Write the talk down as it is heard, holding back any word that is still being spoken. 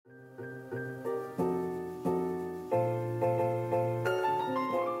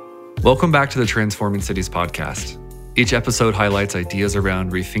Welcome back to the Transforming Cities podcast. Each episode highlights ideas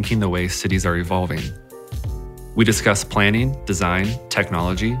around rethinking the way cities are evolving. We discuss planning, design,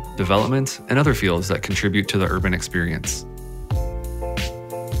 technology, development, and other fields that contribute to the urban experience.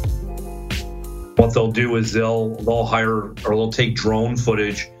 What they'll do is they'll hire or they'll take drone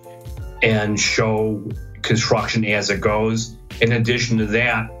footage and show construction as it goes. In addition to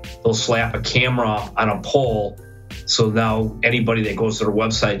that, they'll slap a camera on a pole, so now anybody that goes to their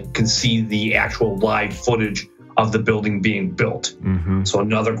website can see the actual live footage of the building being built. Mm-hmm. So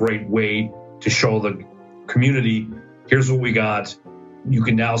another great way to show the community, here's what we got. You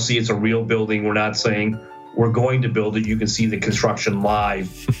can now see it's a real building. We're not saying we're going to build it. You can see the construction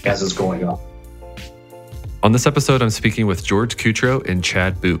live as it's going up. On this episode, I'm speaking with George Kutro and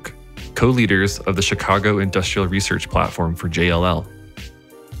Chad Book, co-leaders of the Chicago Industrial Research Platform for JLL.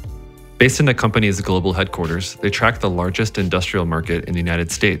 Based in the company's global headquarters, they track the largest industrial market in the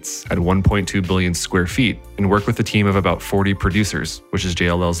United States at 1.2 billion square feet and work with a team of about 40 producers, which is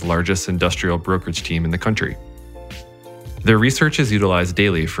JLL's largest industrial brokerage team in the country. Their research is utilized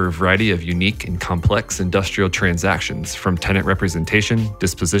daily for a variety of unique and complex industrial transactions, from tenant representation,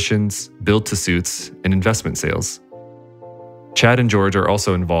 dispositions, build-to-suits, and investment sales. Chad and George are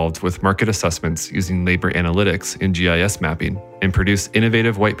also involved with market assessments using labor analytics and GIS mapping, and produce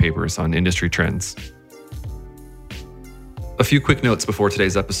innovative white papers on industry trends. A few quick notes before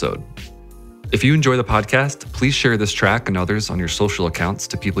today's episode. If you enjoy the podcast, please share this track and others on your social accounts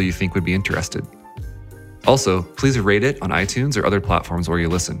to people you think would be interested. Also, please rate it on iTunes or other platforms where you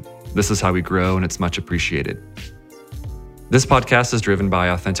listen. This is how we grow, and it's much appreciated. This podcast is driven by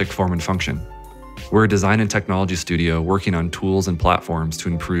Authentic Form and Function. We're a design and technology studio working on tools and platforms to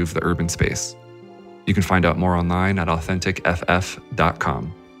improve the urban space. You can find out more online at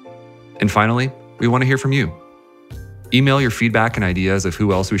AuthenticFF.com. And finally, we want to hear from you. Email your feedback and ideas of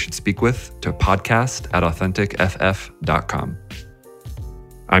who else we should speak with to podcast@AuthenticFF.com.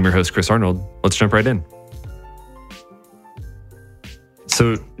 I'm your host, Chris Arnold. Let's jump right in.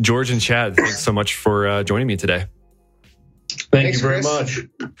 So, George and Chad, thanks so much for joining me today. Thank you very much.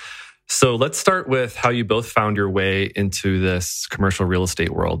 So let's start with how you both found your way into this commercial real estate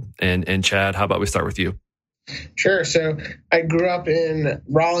world. And Chad, how about we start with you? Sure. So I grew up in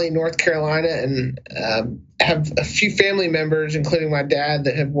Raleigh, North Carolina, and have a few family members, including my dad,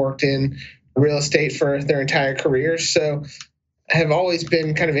 that have worked in real estate for their entire careers. So I have always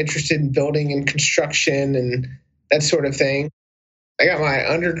been kind of interested in building and construction and that sort of thing. I got my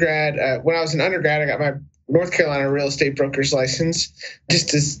undergrad, when I was an undergrad, I got my North Carolina real estate broker's license.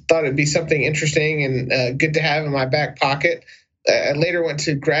 Just thought it'd be something interesting and good to have in my back pocket. I later went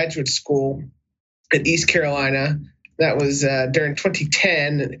to graduate school at East Carolina. That was during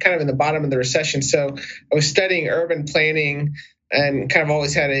 2010, kind of in the bottom of the recession. So I was studying urban planning and kind of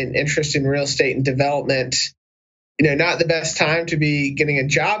always had an interest in real estate and development. You know, not the best time to be getting a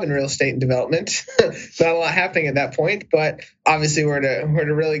job in real estate and development. Not a lot happening at that point, but obviously we're at a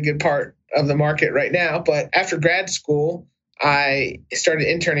really good part of the market right now. But after grad school, I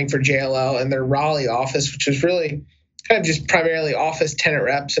started interning for JLL in their Raleigh office, which was really kind of just primarily office tenant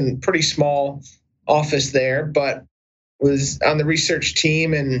reps and pretty small office there, but was on the research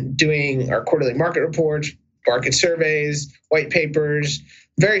team and doing our quarterly market reports, market surveys, white papers,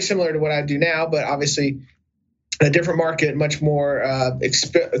 very similar to what I do now, but obviously a different market, much more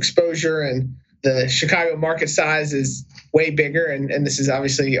exposure, and the Chicago market size is way bigger. And this is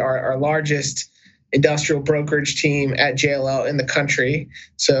obviously our largest industrial brokerage team at JLL in the country.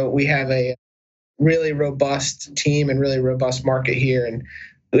 So we have a really robust team and really robust market here. And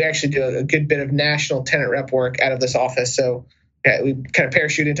we actually do a good bit of national tenant rep work out of this office. So we kind of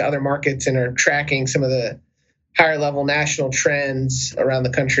parachute into other markets and are tracking some of the higher level national trends around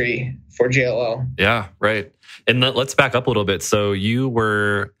the country for JLL. Yeah, right. And let's back up a little bit. So you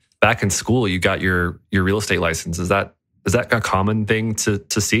were back in school, you got your real estate license. Is that a common thing to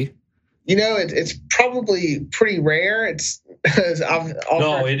see? You know, it's probably pretty rare.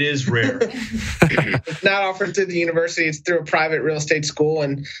 No, it is rare. It's not offered through the university. It's through a private real estate school.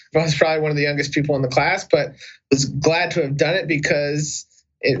 And I was probably one of the youngest people in the class, but was glad to have done it because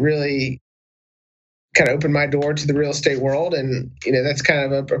it really kind of opened my door to the real estate world. And, you know, that's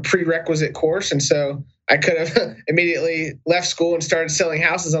kind of a prerequisite course. And so I could have immediately left school and started selling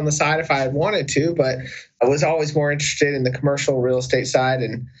houses on the side if I had wanted to, but I was always more interested in the commercial real estate side.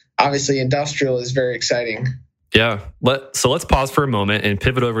 And obviously industrial is very exciting. Yeah. So let's pause for a moment and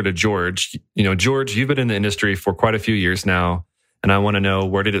pivot over to George. You know, George, you've been in the industry for quite a few years now. And I want to know,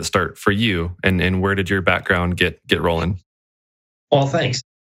 where did it start for you? And where did your background get rolling? Well, thanks.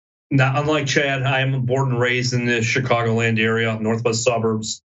 Now, unlike Chad, I am born and raised in the Chicagoland area, northwest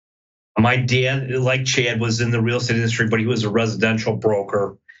suburbs. My dad, like Chad, was in the real estate industry, but he was a residential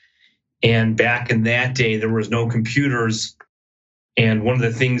broker. And back in that day, there was no computers. And one of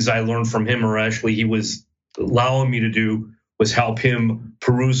the things I learned from him, or actually he was allowing me to do, was help him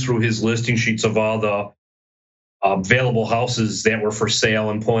peruse through his listing sheets of all the available houses that were for sale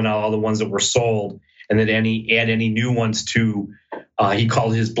and pulling out all the ones that were sold, and then add any new ones to, he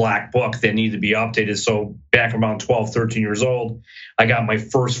called his black book that needed to be updated. So back around 12, 13 years old, I got my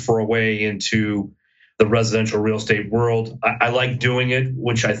first foray into the residential real estate world. I like doing it,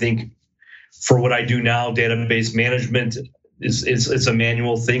 which I think for what I do now, database management it's a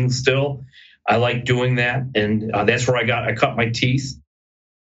manual thing still. I like doing that, and that's where I cut my teeth.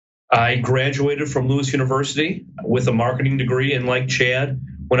 I graduated from Lewis University with a marketing degree, and like Chad,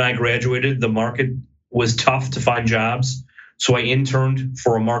 when I graduated, the market was tough to find jobs. So I interned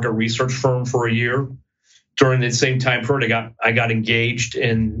for a market research firm for a year. During the same time period, I got engaged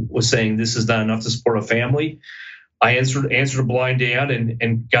and was saying this is not enough to support a family. I answered a blind ad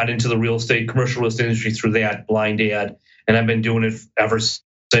and got into the commercial real estate industry through that blind ad. And I've been doing it ever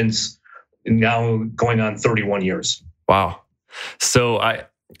since, now going on 31 years. Wow. So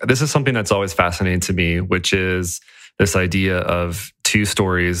this is something that's always fascinating to me, which is this idea of two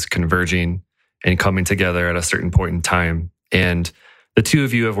stories converging and coming together at a certain point in time. And the two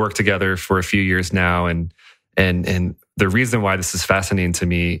of you have worked together for a few years now. And the reason why this is fascinating to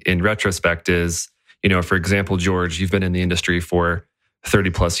me in retrospect is, for example, George, you've been in the industry for 30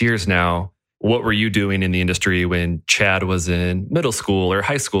 plus years now. What were you doing in the industry when Chad was in middle school or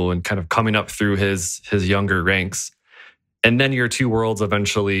high school and kind of coming up through his younger ranks? And then your two worlds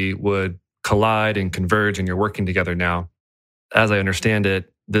eventually would collide and converge, and you're working together now. As I understand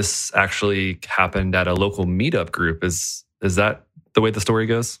it, this actually happened at a local meetup group. Is that the way the story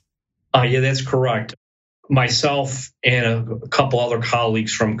goes? Yeah, that's correct. Myself and a couple other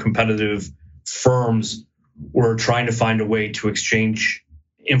colleagues from competitive firms were trying to find a way to exchange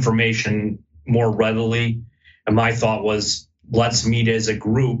information more readily. And my thought was, let's meet as a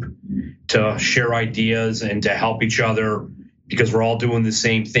group to share ideas and to help each other, because we're all doing the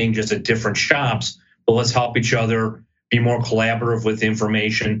same thing, just at different shops. But let's help each other be more collaborative with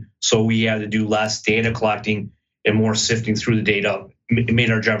information. So we had to do less data collecting and more sifting through the data. It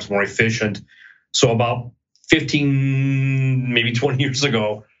made our jobs more efficient. So about 15, maybe 20 years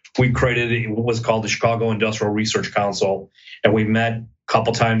ago, we created what was called the Chicago Industrial Research Council. And we met a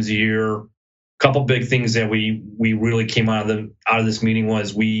couple times a year. A couple big things that we really came out of this meeting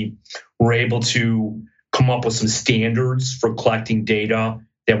was we were able to come up with some standards for collecting data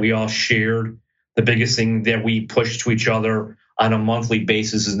that we all shared. The biggest thing that we pushed to each other on a monthly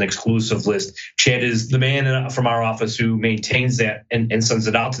basis is an exclusive list. Chad is the man from our office who maintains that and sends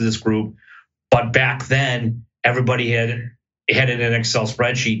it out to this group. But back then, everybody had it in an Excel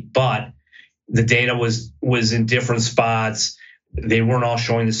spreadsheet, but the data was in different spots. They weren't all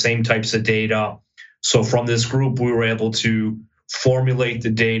showing the same types of data. So from this group, we were able to formulate the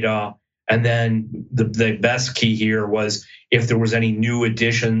data. And then the best key here was if there was any new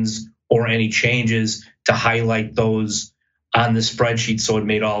additions or any changes, to highlight those on the spreadsheet, so it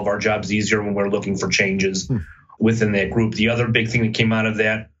made all of our jobs easier when we're looking for changes within that group. The other big thing that came out of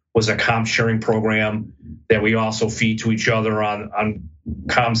that was a comp sharing program that we also feed to each other on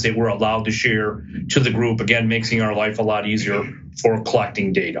comps that we're allowed to share to the group, again, making our life a lot easier for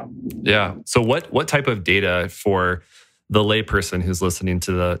collecting data. Yeah. So what type of data, for the layperson who's listening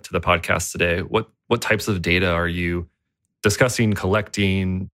to the podcast today, what types of data are you discussing,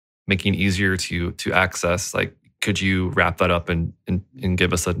 collecting, making easier to access? Like, could you wrap that up and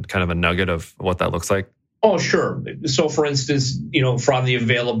give us a kind of a nugget of what that looks like? Oh, sure. So for instance, from the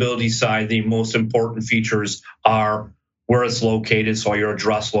availability side, the most important features are where it's located, so your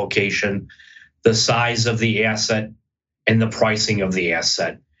address location, the size of the asset, and the pricing of the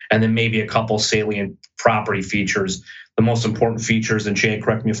asset, and then maybe a couple salient property features. The most important features, and Chad,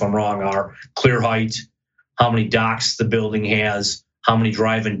 correct me if I'm wrong, are clear height, how many docks the building has, how many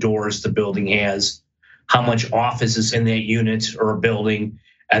drive-in doors the building has, how much office is in that unit or a building,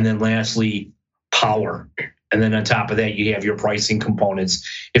 and then lastly, power. And then on top of that, you have your pricing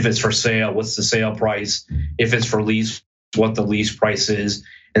components. If it's for sale, what's the sale price? If it's for lease, what the lease price is.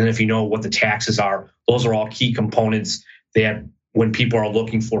 And then if you know what the taxes are, those are all key components that when people are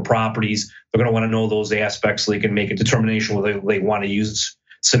looking for properties, they're going to want to know those aspects so they can make a determination whether they want to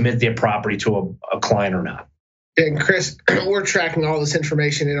submit their property to a client or not. And Chris, we're tracking all this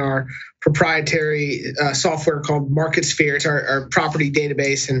information in our proprietary software called MarketSphere. It's our property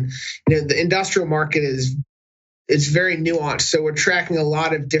database, and the industrial market is very nuanced. So we're tracking a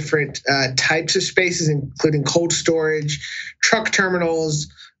lot of different types of spaces, including cold storage, truck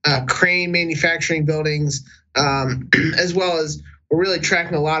terminals, crane manufacturing buildings, as well as we're really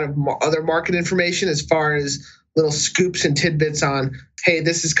tracking a lot of other market information as far as little scoops and tidbits on, hey,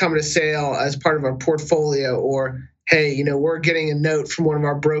 this is coming to sale as part of our portfolio, or hey, we're getting a note from one of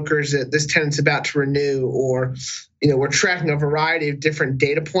our brokers that this tenant's about to renew, or, we're tracking a variety of different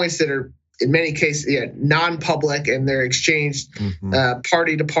data points that are in many cases non-public, and they're exchanged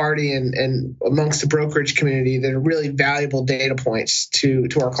party to party and amongst the brokerage community that are really valuable data points to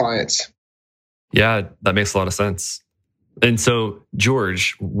our clients. Yeah, that makes a lot of sense. And so,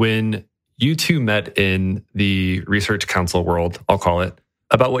 George, when you two met in the research council world, I'll call it,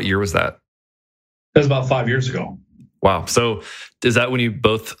 about what year was that? That was about 5 years ago. Wow. So is that when you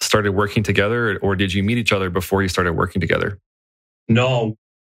both started working together, or did you meet each other before you started working together? No.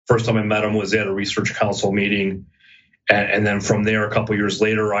 First time I met him was at a research council meeting. And then from there, a couple of years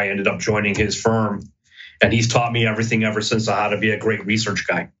later, I ended up joining his firm. And he's taught me everything ever since on how to be a great research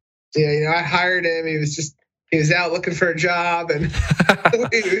guy. Yeah, I hired him. He was out looking for a job, and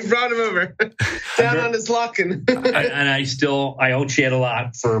we brought him over down on his luck. And I owe Chad a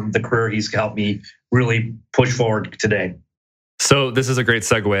lot for the career he's helped me really push forward today. So this is a great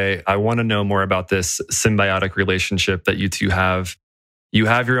segue. I want to know more about this symbiotic relationship that you two have. You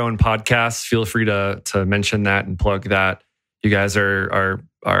have your own podcast. Feel free to mention that and plug that. You guys are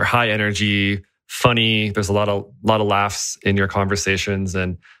high energy, funny. There's a lot of laughs in your conversations,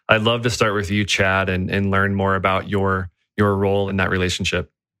 and I'd love to start with you, Chad, and learn more about your role in that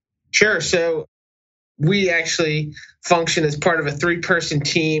relationship. Sure. So we actually function as part of a 3-person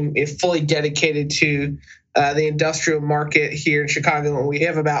team, fully dedicated to the industrial market here in Chicago. And we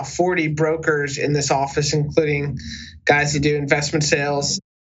have about 40 brokers in this office, including guys that do investment sales.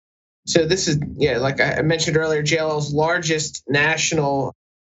 So this is, like I mentioned earlier, JLL's largest national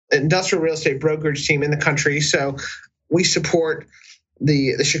industrial real estate brokerage team in the country. So we support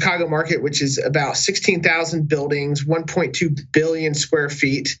the Chicago market, which is about 16,000 buildings, 1.2 billion square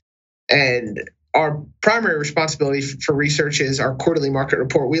feet. And our primary responsibility for research is our quarterly market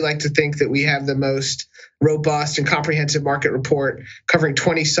report. We like to think that we have the most robust and comprehensive market report covering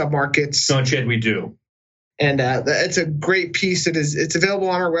 20 submarkets. No, Chad, we do. And it's a great piece. It's available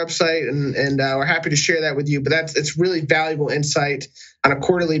on our website, and we're happy to share that with you. But it's really valuable insight on a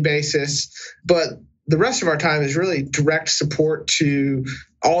quarterly basis. But the rest of our time is really direct support to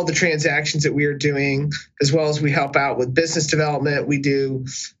all the transactions that we are doing, as well as we help out with business development. We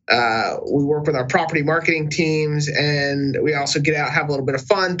work with our property marketing teams, and we also get out, have a little bit of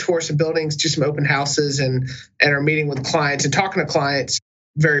fun, tour some buildings, do some open houses, and are meeting with clients and talking to clients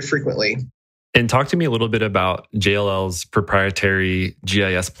very frequently. And talk to me a little bit about JLL's proprietary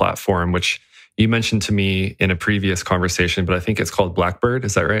GIS platform, which you mentioned to me in a previous conversation, but I think it's called Blackbird.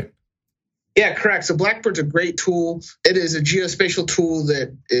 Is that right? Yeah, correct. So Blackbird's a great tool. It is a geospatial tool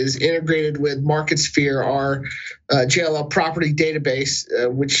that is integrated with MarketSphere, our JLL property database,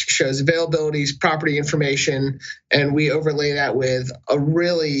 which shows availabilities, property information, and we overlay that with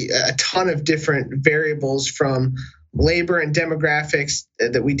a ton of different variables from labor and demographics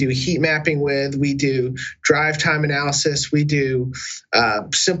that we do heat mapping with. We do drive time analysis. We do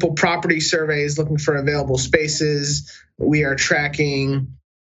simple property surveys looking for available spaces. We are tracking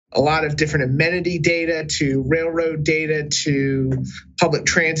a lot of different amenity data to railroad data to public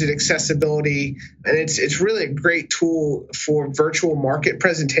transit accessibility. And it's really a great tool for virtual market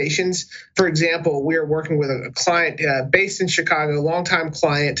presentations. For example, we are working with a client based in Chicago, a longtime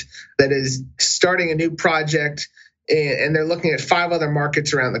client that is starting a new project, and they're looking at 5 other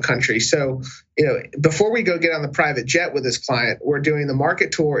markets around the country. So, before we go get on the private jet with this client, we're doing the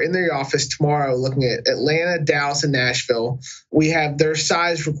market tour in their office tomorrow, looking at Atlanta, Dallas, and Nashville. We have their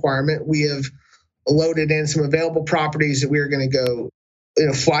size requirement. We have loaded in some available properties that we are going to go,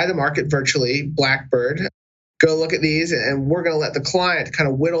 fly the market virtually, Blackbird, go look at these, and we're going to let the client kind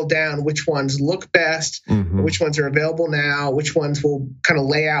of whittle down which ones look best, which ones are available now, which ones will kind of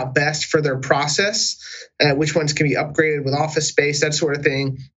lay out best for their process, which ones can be upgraded with office space, that sort of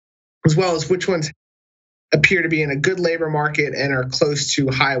thing, as well as which ones appear to be in a good labor market and are close to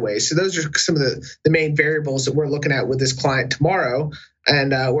highways. So those are some of the main variables that we're looking at with this client tomorrow.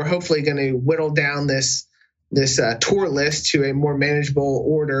 And we're hopefully going to whittle down this tour list to a more manageable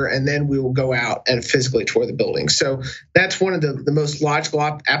order, and then we will go out and physically tour the building. So that's one of the most logical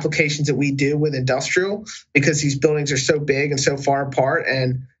applications that we do with industrial, because these buildings are so big and so far apart,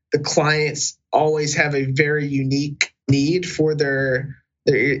 and the clients always have a very unique need for their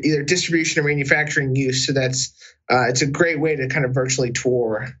either distribution or manufacturing use. So that's it's a great way to kind of virtually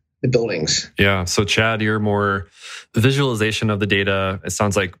tour the buildings. Yeah. So Chad, you're more visualization of the data. It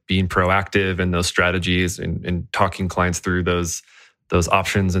sounds like being proactive in those strategies and talking clients through those those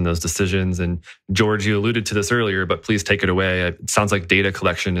options and those decisions. And George, you alluded to this earlier, but please take it away. It sounds like data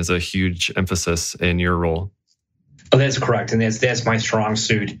collection is a huge emphasis in your role. Oh, that's correct. And that's my strong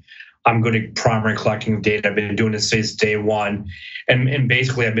suit. I'm good at primary collecting of data. I've been doing this since day one. And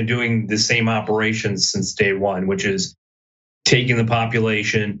basically, I've been doing the same operations since day one, which is taking the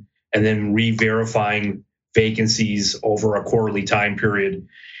population and then re-verifying vacancies over a quarterly time period.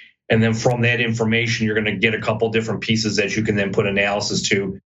 And then from that information, you're going to get a couple different pieces that you can then put analysis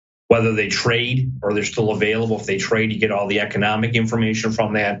to, whether they trade or they're still available. If they trade, you get all the economic information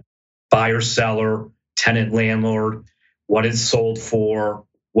from that, buyer, seller, tenant, landlord, what it's sold for,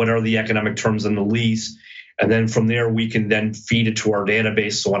 what are the economic terms in the lease. And then from there, we can then feed it to our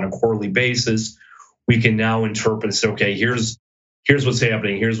database. So on a quarterly basis, we can now interpret and say, okay, here's what's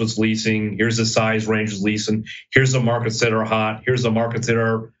happening. Here's what's leasing. Here's the size range is leasing. Here's the markets that are hot. Here's the markets that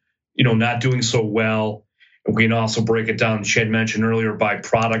are, not doing so well. And we can also break it down, Chad mentioned earlier, by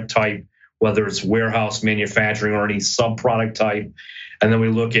product type, whether it's warehouse, manufacturing, or any sub-product type. And then we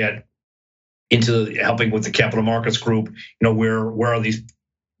look at into helping with the capital markets group, where are these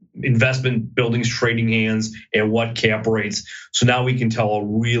investment buildings trading hands and what cap rates. So now we can tell a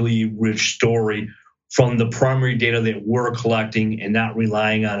really rich story from the primary data that we're collecting and not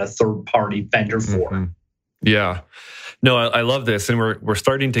relying on a third-party vendor for. Mm-hmm. Yeah. No, I love this. And we're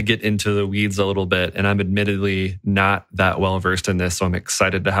starting to get into the weeds a little bit. And I'm admittedly not that well versed in this. So I'm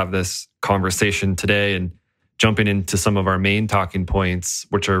excited to have this conversation today and jumping into some of our main talking points,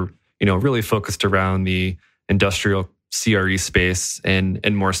 which are, really focused around the industrial CRE space and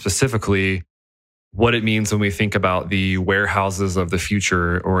more specifically, what it means when we think about the warehouses of the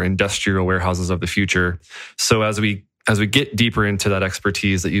future or industrial warehouses of the future. So as we get deeper into that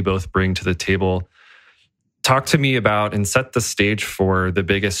expertise that you both bring to the table, talk to me about and set the stage for the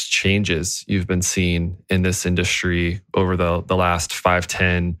biggest changes you've been seeing in this industry over the last 5,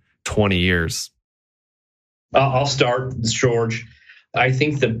 10, 20 years. I'll start, George. I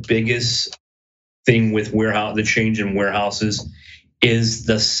think the biggest thing with the change in warehouses is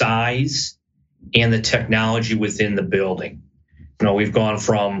the size and the technology within the building. We've gone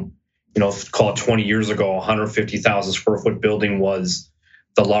from, call it 20 years ago, 150,000 square foot building was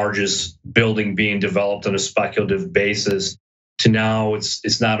the largest building being developed on a speculative basis, to now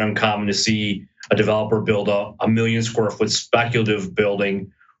it's not uncommon to see a developer build a 1 million square foot speculative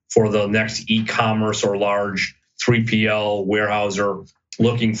building for the next e-commerce or large 3PL warehouser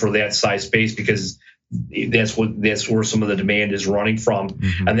looking for that size space, because that's where some of the demand is running from.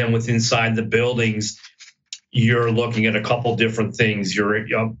 Mm-hmm. And then inside the buildings, you're looking at a couple different things.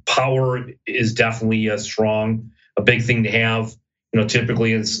 Your power is definitely a big thing to have.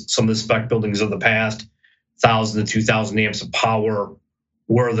 Typically in some of the spec buildings of the past, 1,000 to 2,000 amps of power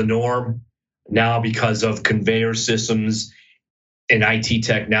were the norm. Now, because of conveyor systems and IT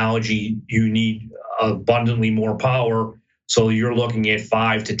technology, you need abundantly more power. So you're looking at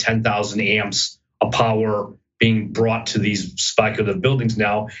 5,000 to 10,000 amps of power being brought to these speculative buildings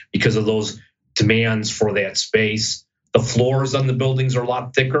now because of those demands for that space. The floors on the buildings are a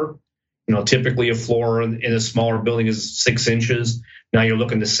lot thicker. Typically a floor in a smaller building is 6 inches. Now you're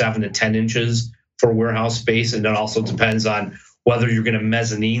looking to 7 to 10 inches for warehouse space. And that also depends on whether you're going to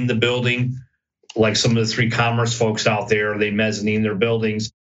mezzanine the building. Like some of the 3Commerce folks out there, they mezzanine their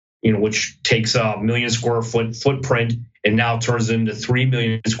buildings, which takes a 1 million square foot footprint and now turns it into 3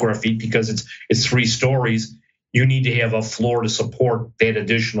 million square feet because it's 3 stories. You need to have a floor to support that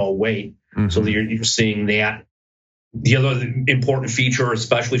additional weight. Mm-hmm. So that you're seeing that. The other important feature,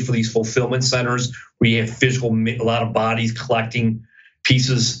 especially for these fulfillment centers, where you have a lot of bodies collecting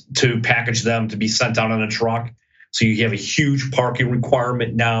pieces to package them to be sent out on a truck. So you have a huge parking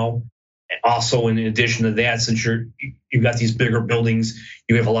requirement now. Also, in addition to that, since you've got these bigger buildings,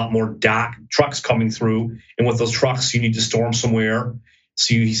 you have a lot more dock trucks coming through. And with those trucks, you need to store them somewhere.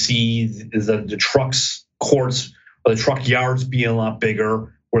 So you see the trucks courts or the truck yards being a lot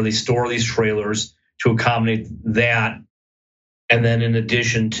bigger where they store these trailers to accommodate that. And then in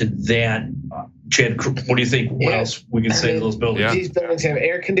addition to that, Chad, what do you think? What else we can say to those buildings? Yeah. These buildings have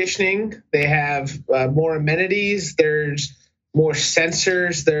air conditioning. They have more amenities. There's more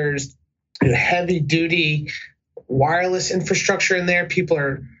sensors. There's heavy duty wireless infrastructure in there. People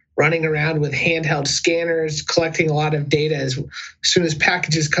are running around with handheld scanners, collecting a lot of data as soon as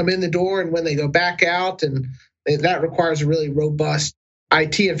packages come in the door and when they go back out. And that requires a really robust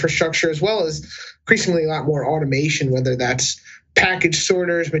IT infrastructure, as well as increasingly a lot more automation, whether that's package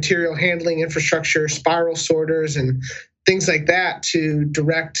sorters, material handling infrastructure, spiral sorters, and things like that to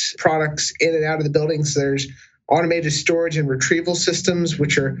direct products in and out of the buildings. There's automated storage and retrieval systems,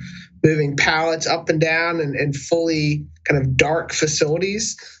 which are moving pallets up and down and fully kind of dark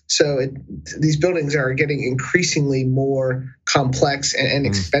facilities. So these buildings are getting increasingly more complex and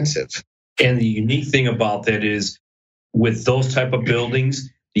expensive. And the unique thing about that is with those type of buildings,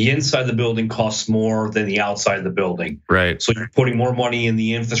 the inside of the building costs more than the outside of the building. Right. So you're putting more money in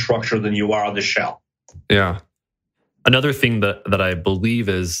the infrastructure than you are on the shell. Yeah. Another thing that I believe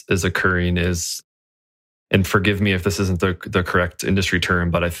is occurring is, and forgive me if this isn't the correct industry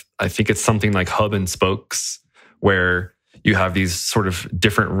term, but I think it's something like hub and spokes, where you have these sort of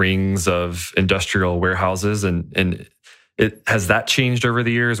different rings of industrial warehouses, and has that changed over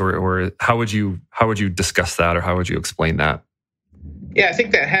the years, or how would you discuss that, or how would you explain that? Yeah, I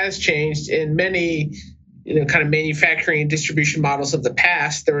think that has changed in many, kind of manufacturing and distribution models of the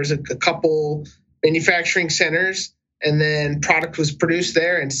past. There was a couple manufacturing centers, and then product was produced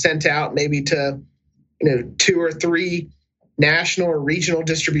there and sent out maybe to 2 or 3 national or regional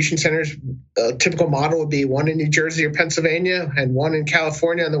distribution centers. A typical model would be one in New Jersey or Pennsylvania, and one in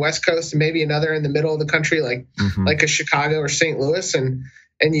California on the West Coast, and maybe another in the middle of the country, like a Chicago or St. Louis. And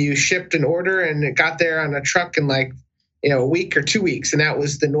you shipped an order, and it got there on a truck in a week or 2 weeks, and that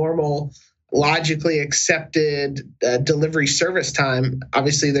was the normal, logically accepted delivery service time.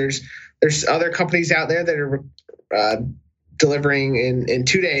 Obviously, there's other companies out there that are delivering in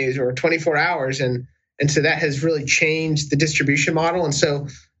 2 days or 24 hours, and so that has really changed the distribution model. And so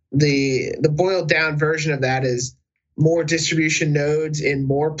the boiled down version of that is more distribution nodes in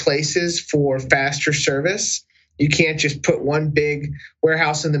more places for faster service. You can't just put one big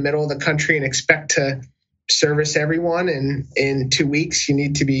warehouse in the middle of the country and expect to service everyone in 2 weeks. You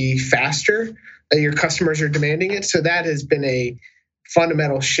need to be faster. Your customers are demanding it. So that has been a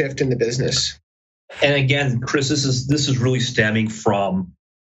fundamental shift in the business. And again, Chris, this is really stemming from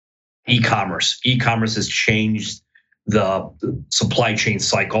e-commerce. E-commerce has changed the supply chain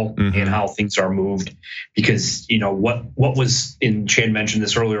cycle and how things are moved, because what was, and Chad mentioned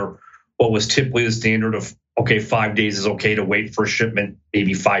this earlier, what was typically the standard of 5 days is okay to wait for a shipment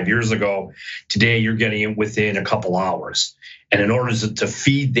maybe 5 years ago. Today you're getting it within a couple hours. And in order to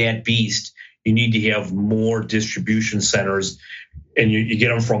feed that beast, you need to have more distribution centers, and you get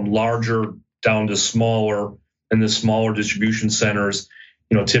them from larger down to smaller, and the smaller distribution centers,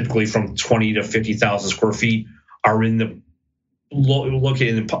 typically from 20 to 50,000 square feet, are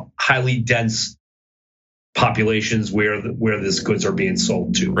located in highly dense populations where these goods are being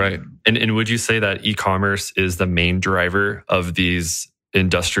sold to. Right. And would you say that e-commerce is the main driver of these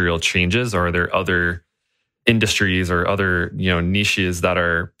industrial changes, or are there other industries or other niches that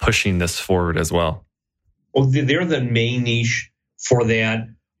are pushing this forward as well? Well, they're the main niche for that.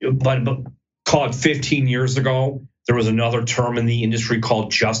 But call it 15 years ago, there was another term in the industry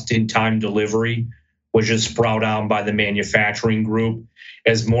called just-in-time delivery, which is sprouted out by the manufacturing group.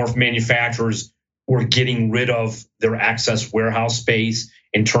 As more manufacturers were getting rid of their excess warehouse space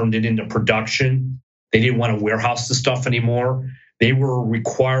and turned it into production, they didn't want to warehouse the stuff anymore. They were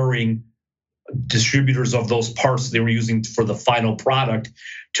requiring distributors of those parts they were using for the final product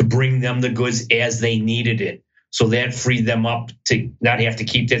to bring them the goods as they needed it. So that freed them up to not have to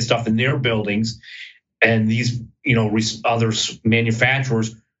keep that stuff in their buildings. And these, other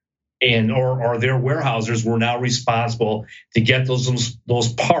manufacturers or their warehousers were now responsible to get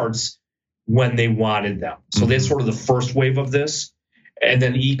those parts when they wanted them. So that's sort of the first wave of this. And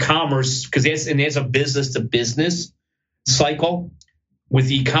then e-commerce, because there's a business to business cycle.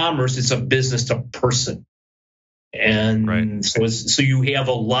 With e-commerce, it's a business to person. And right. So you have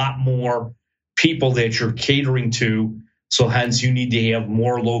a lot more people that you're catering to. So hence you need to have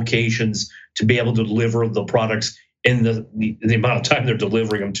more locations to be able to deliver the products in the amount of time they're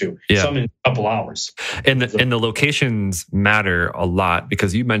delivering them to. Yeah. Some in a couple hours. And the locations matter a lot,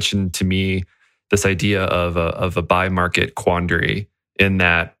 because you mentioned to me this idea of a buy market quandary, in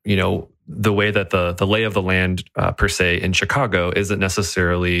that, the way that the lay of the land per se in Chicago isn't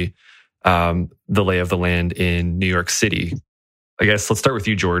necessarily the lay of the land in New York City. I guess let's start with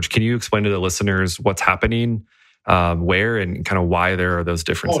you, George. Can you explain to the listeners what's happening, where, and kind of why there are those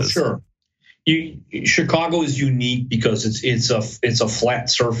differences? Oh, sure. Chicago is unique because it's a flat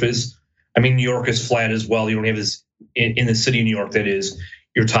surface. I mean, New York is flat as well. You don't have this in the city of New York. That is,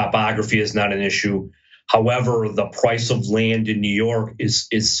 your topography is not an issue. However, the price of land in New York is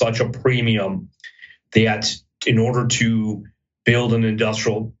such a premium that in order to build an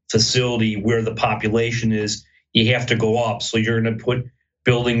industrial facility where the population is, you have to go up. So you're going to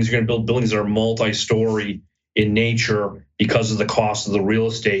build buildings that are multi-story in nature because of the cost of the real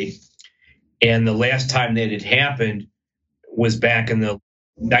estate. And the last time that it happened was back in the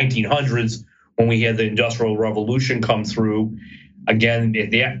 1900s, when we had the Industrial Revolution come through, again,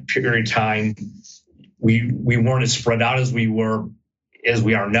 at that period of time, we weren't as spread out as we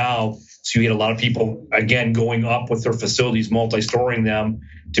are now. So you had a lot of people, again, going up with their facilities, multi-storing them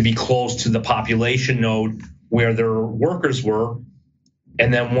to be close to the population node where their workers were.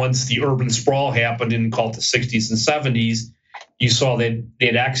 And then once the urban sprawl happened in, call it the 60s and 70s, you saw that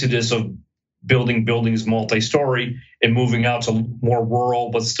exodus of building buildings multi-story and moving out to more rural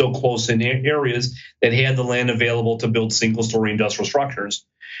but still close in areas that had the land available to build single-story industrial structures.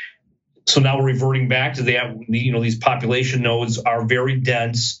 So now we're reverting back to that. These population nodes are very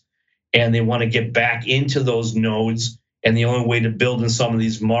dense, and they want to get back into those nodes. And the only way to build in some of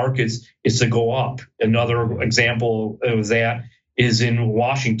these markets is to go up. Another example of that is in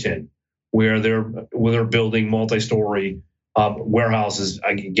Washington, where they're building multi-story warehouses,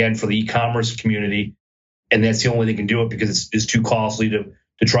 again, for the e-commerce community. And that's the only way they can do it, because it's too costly to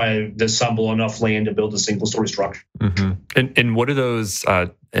try to assemble enough land to build a single-story structure. Mm-hmm. And what are those,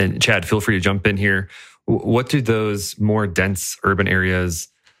 and Chad, feel free to jump in here, what do those more dense urban areas,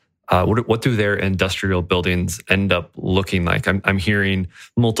 what do their industrial buildings end up looking like? I'm hearing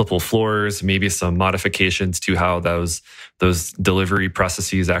multiple floors, maybe some modifications to how those delivery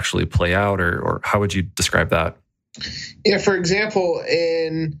processes actually play out, or how would you describe that? Yeah, for example,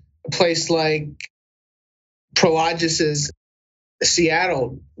 in a place like Prologis's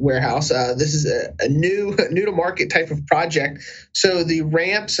Seattle warehouse, this is a new to market type of project. So the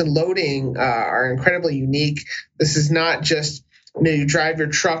ramps and loading are incredibly unique. This is not just, you drive your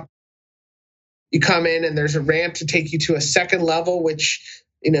truck, you come in and there's a ramp to take you to a second level, which,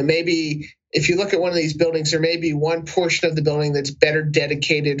 maybe if you look at one of these buildings, there may be one portion of the building that's better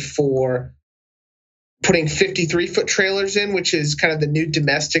dedicated for putting 53-foot trailers in, which is kind of the new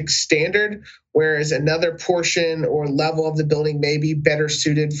domestic standard, whereas another portion or level of the building may be better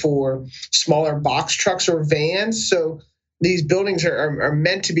suited for smaller box trucks or vans. So these buildings are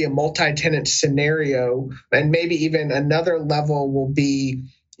meant to be a multi-tenant scenario, and maybe even another level will be,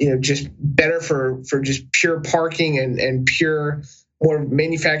 just better for just pure parking and pure more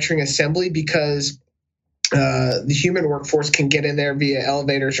manufacturing assembly, because the human workforce can get in there via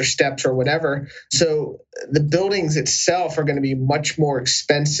elevators or steps or whatever. So the buildings itself are going to be much more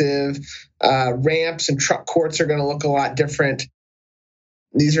expensive. Ramps and truck courts are going to look a lot different.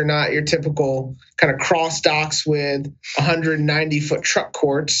 These are not your typical kind of cross docks with 190-foot truck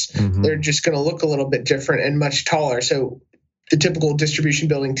courts. Mm-hmm. They're just going to look a little bit different and much taller. So the typical distribution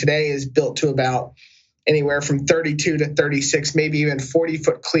building today is built to about anywhere from 32 to 36, maybe even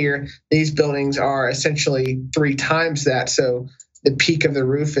 40-foot clear. These buildings are essentially 3 times that. So the peak of the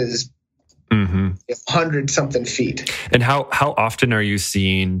roof is 100-something feet. And how often are you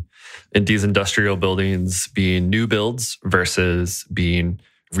seeing in these industrial buildings being new builds versus being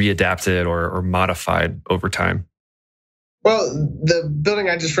readapted or modified over time? Well, the building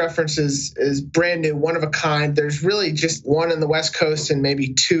I just referenced is brand new, one of a kind. There's really just one in the West Coast and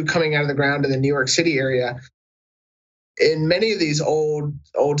maybe 2 coming out of the ground in the New York City area. In many of these old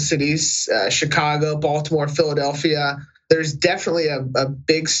cities, Chicago, Baltimore, Philadelphia, there's definitely a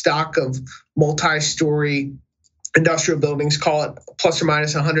big stock of multi-story industrial buildings, call it plus or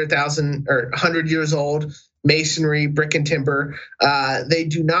minus 100,000 or 100 years old, masonry, brick and timber. They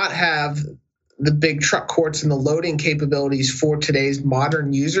do not have the big truck courts and the loading capabilities for today's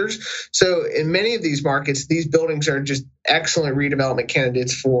modern users. So in many of these markets, these buildings are just excellent redevelopment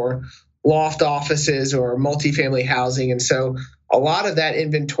candidates for loft offices or multifamily housing. And so a lot of that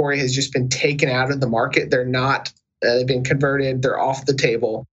inventory has just been taken out of the market. They've been converted, they're off the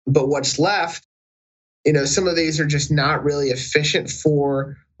table. But what's left, some of these are just not really efficient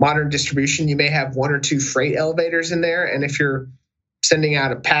for modern distribution. You may have 1 or 2 freight elevators in there. And if you're sending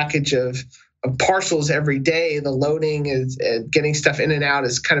out a package of parcels every day, the loading is getting stuff in and out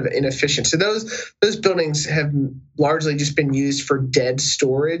is kind of inefficient. So those buildings have largely just been used for dead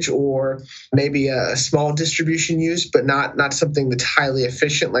storage or maybe a small distribution use, but not something that's highly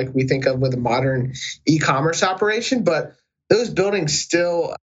efficient like we think of with a modern e-commerce operation. But those buildings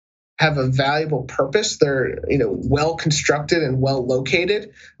still have a valuable purpose. They're well constructed and well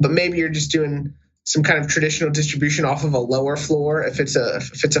located, but maybe you're just doing some kind of traditional distribution off of a lower floor if it's a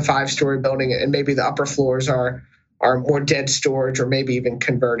 5-story building, and maybe the upper floors are more dead storage or maybe even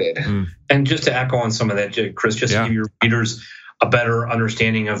converted. And just to echo on some of that, Chris, just to give your readers a better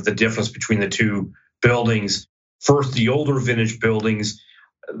understanding of the difference between the 2 buildings. First, the older vintage buildings,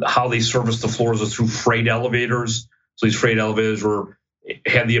 how they service the floors is through freight elevators. So these freight elevators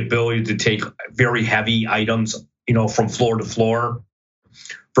had the ability to take very heavy items, from floor to floor.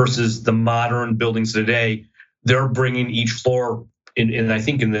 Versus the modern buildings today, they're bringing each floor and I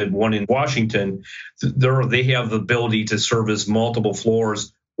think in the one in Washington, they have the ability to service multiple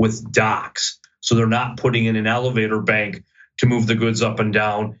floors with docks. So they're not putting in an elevator bank to move the goods up and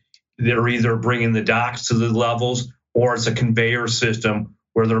down. They're either bringing the docks to the levels, or it's a conveyor system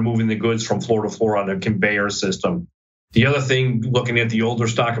where they're moving the goods from floor to floor on a conveyor system. The other thing, looking at the older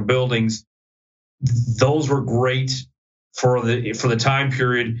stock of buildings, those were great for the time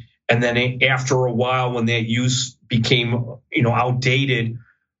period. And then after a while, when that use became outdated,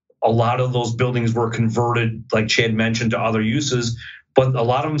 a lot of those buildings were converted, like Chad mentioned, to other uses. But a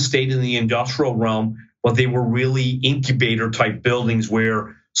lot of them stayed in the industrial realm, but they were really incubator type buildings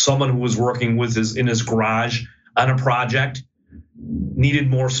where someone who was working with in his garage on a project needed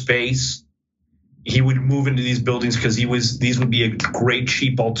more space. He would move into these buildings because these would be a great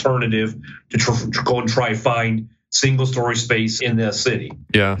cheap alternative to go and try find single story space in the city.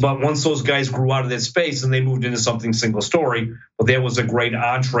 Yeah. But once those guys grew out of that space and they moved into something single story, well, that was a great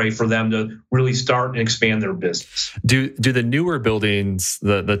entree for them to really start and expand their business. Do the newer buildings,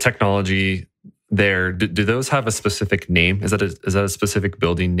 the technology there, do those have a specific name? Is that a specific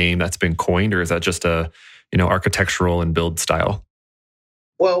building name that's been coined, or is that just a architectural and build style?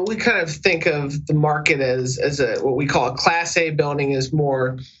 Well, we kind of think of the market as what we call a Class A building, is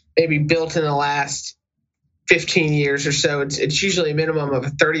more maybe built in the last 15 years or so. It's usually a minimum of a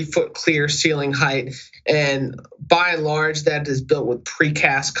 30-foot clear ceiling height. And by and large, that is built with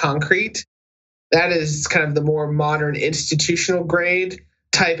precast concrete. That is kind of the more modern institutional grade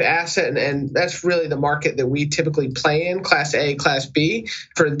type asset. And that's really the market that we typically play in, Class A, Class B,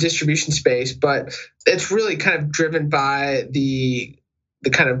 for the distribution space. But it's really kind of driven by the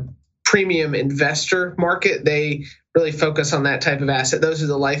kind of premium investor market. They really focus on that type of asset. Those are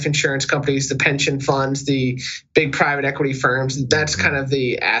the life insurance companies, the pension funds, the big private equity firms. That's kind of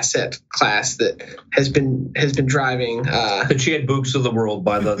the asset class that has been driving the Chad Books of the world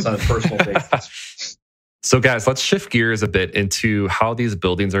on a personal basis. So guys, let's shift gears a bit into how these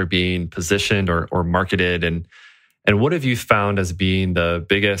buildings are being positioned or marketed, and what have you found as being the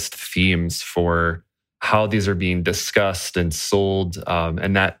biggest themes for how these are being discussed and sold,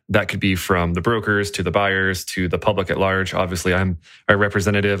 and that could be from the brokers to the buyers to the public at large. Obviously, I'm a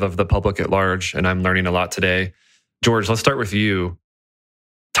representative of the public at large, and I'm learning a lot today. George, let's start with you.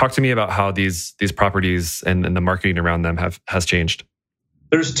 Talk to me about how these properties and the marketing around them has changed.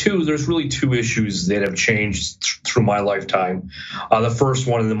 There's really two issues that have changed through my lifetime. The first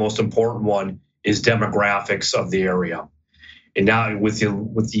one, and the most important one, is demographics of the area. And now with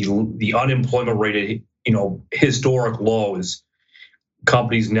the unemployment rate at historic lows,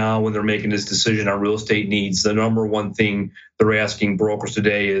 companies now, when they're making this decision on real estate needs, the number one thing they're asking brokers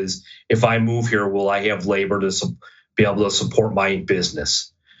today is, if I move here, will I have labor to be able to support my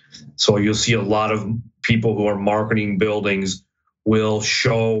business? So you'll see a lot of people who are marketing buildings will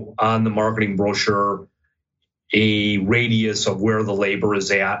show on the marketing brochure a radius of where the labor is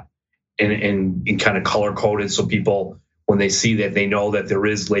at, and kind of color coded, so people, when they see that, they know that there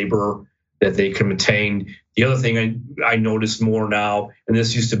is labor that they can attain. The other thing I notice more now, and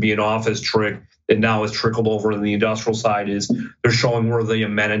this used to be an office trick that now has trickled over to the industrial side, is they're showing where the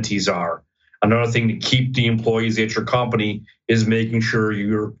amenities are. Another thing to keep the employees at your company is making sure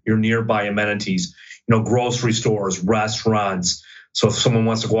you're nearby amenities, grocery stores, restaurants. So if someone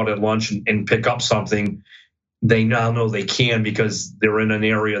wants to go out at lunch and pick up something, they now know they can, because they're in an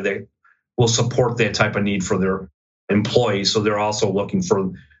area that will support that type of need for their employees. So they're also looking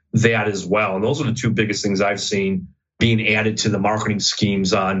for that as well. And those are the two biggest things I've seen being added to the marketing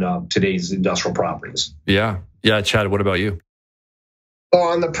schemes on today's industrial properties. Yeah. Chad, what about you? Well,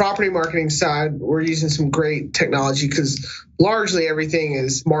 on the property marketing side, we're using some great technology, because largely everything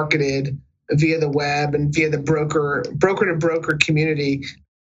is marketed via the web and via the broker to broker community.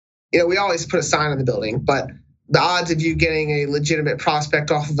 We always put a sign on the building, but the odds of you getting a legitimate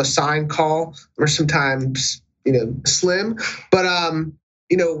prospect off of a sign call are sometimes, slim. But,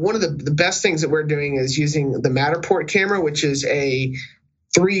 one of the best things that we're doing is using the Matterport camera, which is a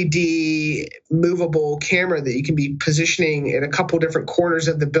 3D movable camera that you can be positioning at a couple different corners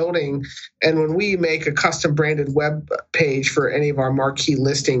of the building. And when we make a custom branded web page for any of our marquee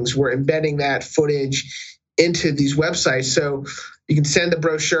listings, we're embedding that footage into these websites. So you can send the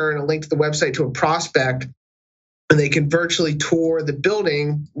brochure and a link to the website to a prospect, and they can virtually tour the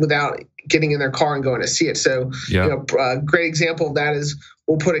building without getting in their car and going to see it. So, a great example of that is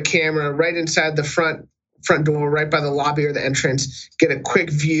we'll put a camera right inside the front front door, right by the lobby or the entrance, get a quick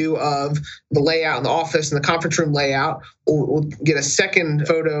view of the layout in the office and the conference room layout. We'll get a second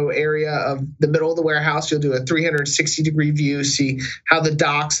photo area of the middle of the warehouse. You'll do a 360-degree view, see how the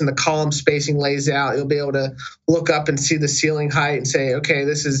docks and the column spacing lays out. You'll be able to look up and see the ceiling height and say, okay,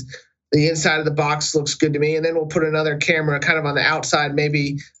 this is the inside of the box looks good to me. And then we'll put another camera kind of on the outside,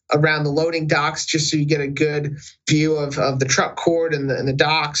 maybe around the loading docks, just so you get a good view of the truck court and the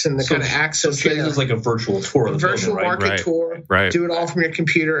docks and the kind of access. So it's like a virtual tour of the virtual building, right? market tour. Right. Do it all from your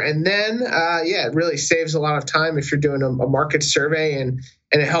computer. And then, it really saves a lot of time if you're doing a market survey, and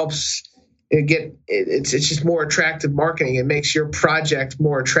it helps it's just more attractive marketing. It makes your project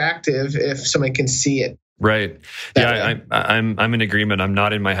more attractive if somebody can see it. Right. Yeah, I'm in agreement. I'm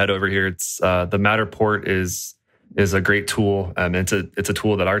nodding my head over here. It's the Matterport is a great tool. It's a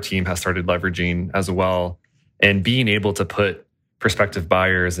tool that our team has started leveraging as well. And being able to put prospective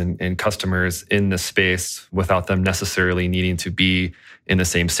buyers and customers in the space without them necessarily needing to be in the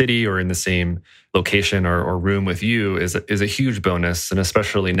same city or in the same location or room with you is a huge bonus. And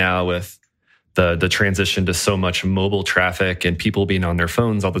especially now with the transition to so much mobile traffic and people being on their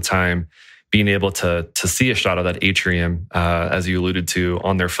phones all the time, being able to see a shot of that atrium, as you alluded to,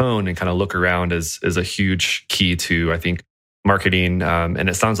 on their phone and kind of look around is a huge key to, I think, marketing. And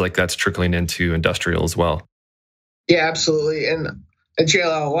it sounds like that's trickling into industrial as well. Yeah, absolutely. And at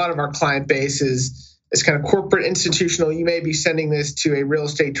JLL, a lot of our client base is kind of corporate institutional. You may be sending this to a real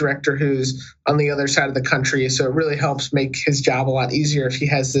estate director who's on the other side of the country. So it really helps make his job a lot easier if he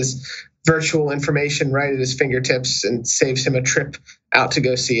has this virtual information right at his fingertips and saves him a trip out to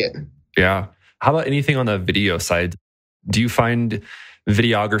go see it. Yeah. How about anything on the video side? Do you find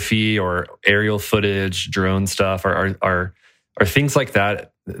videography or aerial footage, drone stuff, are things like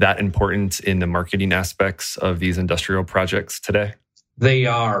that important in the marketing aspects of these industrial projects today? They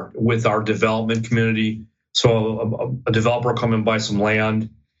are with our development community. So a developer will come and buy some land,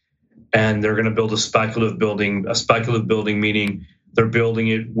 and they're going to build a speculative building. A speculative building meaning they're building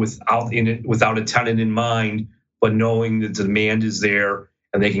it without a tenant in mind, but knowing that the demand is there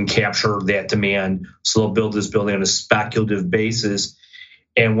and they can capture that demand. So they'll build this building on a speculative basis.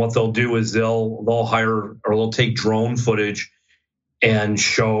 And what they'll do is they'll hire or they'll take drone footage and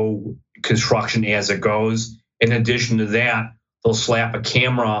show construction as it goes. In addition to that, they'll slap a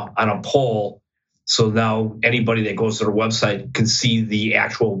camera on a pole. So now anybody that goes to their website can see the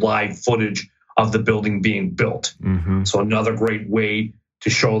actual live footage of the building being built. Mm-hmm. So another great way to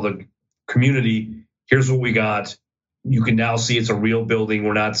show the community, here's what we got. You can now see it's a real building.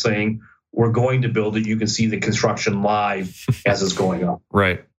 We're not saying we're going to build it. You can see the construction live as it's going up.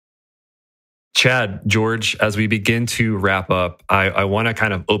 Right. Chad, George, as we begin to wrap up, I want to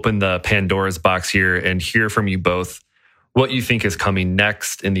kind of open the Pandora's box here and hear from you both what you think is coming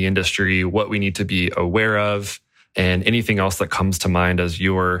next in the industry, what we need to be aware of, and anything else that comes to mind as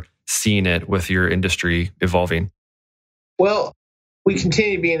you're seeing it with your industry evolving. Well, we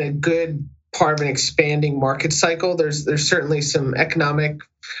continue to be in a good part of an expanding market cycle. There's certainly some economic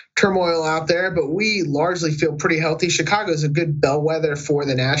turmoil out there, but we largely feel pretty healthy. Chicago is a good bellwether for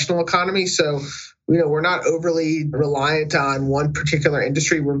the national economy. So, we're not overly reliant on one particular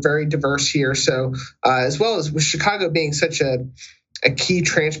industry. We're very diverse here. So, as well as with Chicago being such a key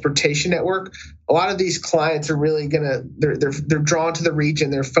transportation network, a lot of these clients are really they're drawn to the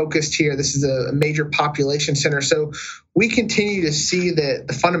region. They're focused here. This is a major population center. So we continue to see that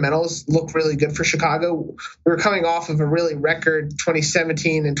the fundamentals look really good for Chicago. We were coming off of a really record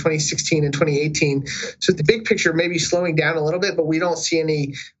 2017 and 2016 and 2018. So the big picture may be slowing down a little bit, but we don't see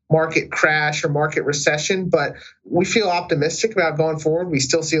any market crash or market recession, but we feel optimistic about going forward. We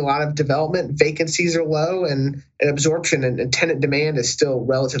still see a lot of development. Vacancies are low, and absorption and tenant demand is still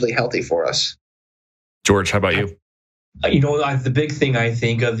relatively healthy for us. George, how about you? The big thing I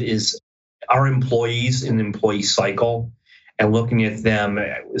think of is our employees in the employee cycle and looking at them,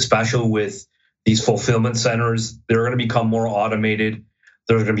 especially with these fulfillment centers. They're going to become more automated.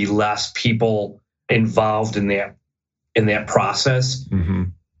 There's going to be less people involved in that process. Mm-hmm.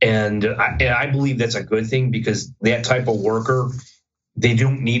 And I believe that's a good thing, because that type of worker, they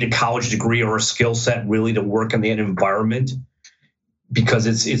don't need a college degree or a skill set really to work in that environment, because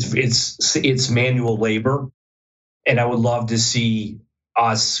it's manual labor. And I would love to see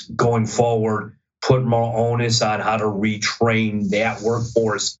us going forward put more onus on how to retrain that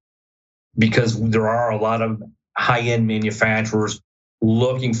workforce, because there are a lot of high-end manufacturers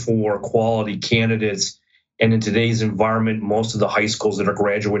looking for quality candidates. And in today's environment, most of the high schools that are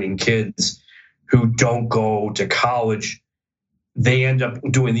graduating kids who don't go to college, they end up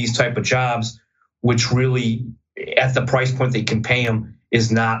doing these type of jobs, which really, at the price point they can pay them,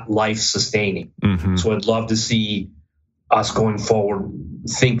 is not life sustaining. Mm-hmm. So I'd love to see us going forward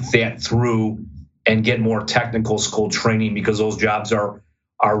think that through and get more technical school training, because those jobs are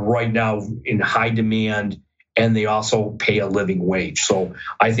right now in high demand, and they also pay a living wage. So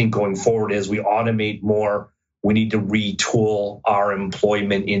I think going forward, as we automate more, we need to retool our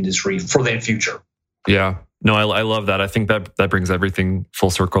employment industry for that future. Yeah, no, I love that. I think that brings everything full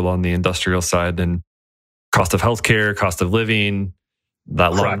circle on the industrial side, and cost of healthcare, cost of living,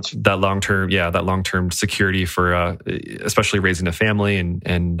 that long-term security for especially raising a family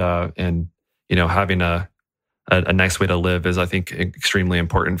and having a nice way to live is, I think, extremely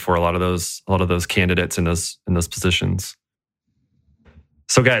important for a lot of those candidates in those positions.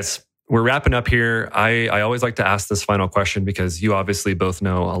 So guys, we're wrapping up here. I always like to ask this final question because you obviously both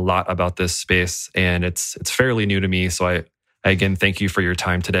know a lot about this space, and it's fairly new to me. So I again thank you for your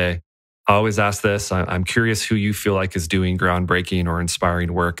time today. I always ask this. I'm curious who you feel like is doing groundbreaking or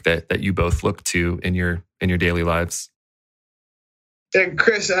inspiring work that you both look to in your daily lives.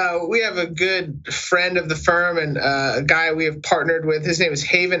 Chris, we have a good friend of the firm and a guy we have partnered with. His name is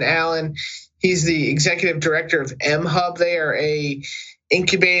Haven Allen. He's the executive director of MHub. They are a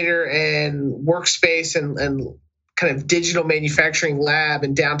incubator and workspace and kind of digital manufacturing lab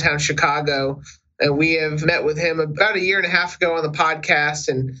in downtown Chicago. And we have met with him about a year and a half ago on the podcast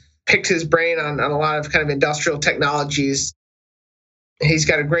and picked his brain on a lot of kind of industrial technologies. He's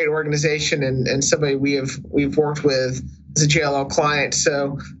got a great organization and somebody we've worked with as a JLL client.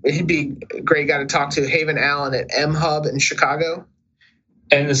 So he'd be a great guy to talk to. Haven Allen at MHub in Chicago.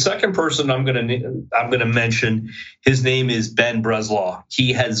 And the second person I'm going to mention, his name is Ben Breslaw.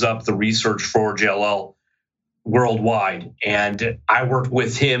 He heads up the research for JLL worldwide. And I worked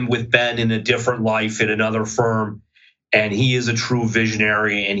with Ben in a different life at another firm. And he is a true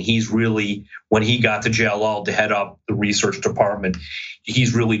visionary. And he's really, when he got to JLL to head up the research department,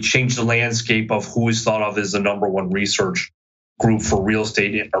 he's really changed the landscape of who is thought of as the number one research group for real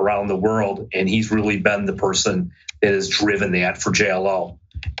estate around the world. And he's really been the person that has driven that for JLL.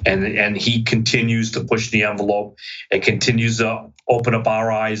 And he continues to push the envelope and continues to open up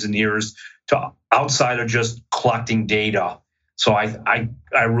our eyes and ears to outside of just collecting data. So I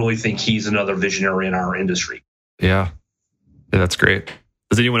really think he's another visionary in our industry. Yeah, that's great.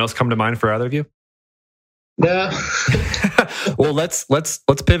 Does anyone else come to mind for either of you? No. Well, let's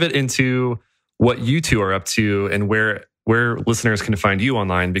pivot into what you two are up to and where listeners can find you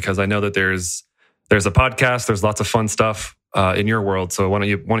online, because I know that there's a podcast, there's lots of fun stuff in your world. So why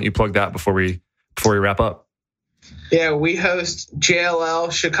don't you plug that before we wrap up? Yeah, we host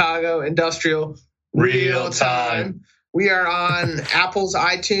JLL Chicago Industrial Real Time. We are on Apple's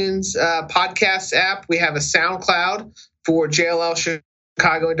iTunes podcast app. We have a SoundCloud for JLL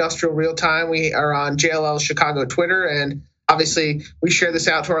Chicago Industrial Real Time. We are on JLL Chicago Twitter, and obviously we share this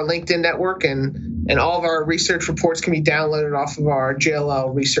out to our LinkedIn network, and all of our research reports can be downloaded off of our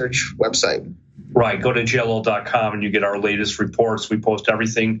JLL research website. Right. Go to JLL.com and you get our latest reports. We post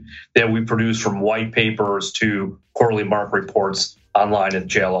everything that we produce, from white papers to quarterly market reports, online at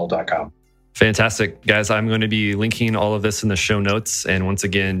JLL.com. Fantastic. Guys, I'm going to be linking all of this in the show notes. And once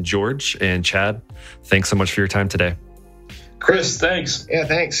again, George and Chad, thanks so much for your time today. Chris, thanks. Yeah,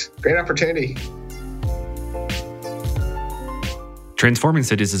 thanks. Great opportunity. Transforming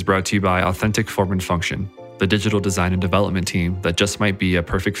Cities is brought to you by Authentic Form and Function, the digital design and development team that just might be a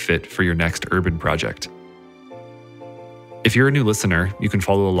perfect fit for your next urban project. If you're a new listener, you can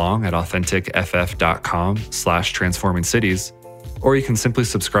follow along at authenticff.com/transformingcities, or you can simply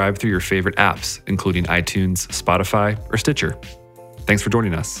subscribe through your favorite apps, including iTunes, Spotify, or Stitcher. Thanks for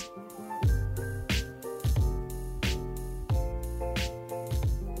joining us.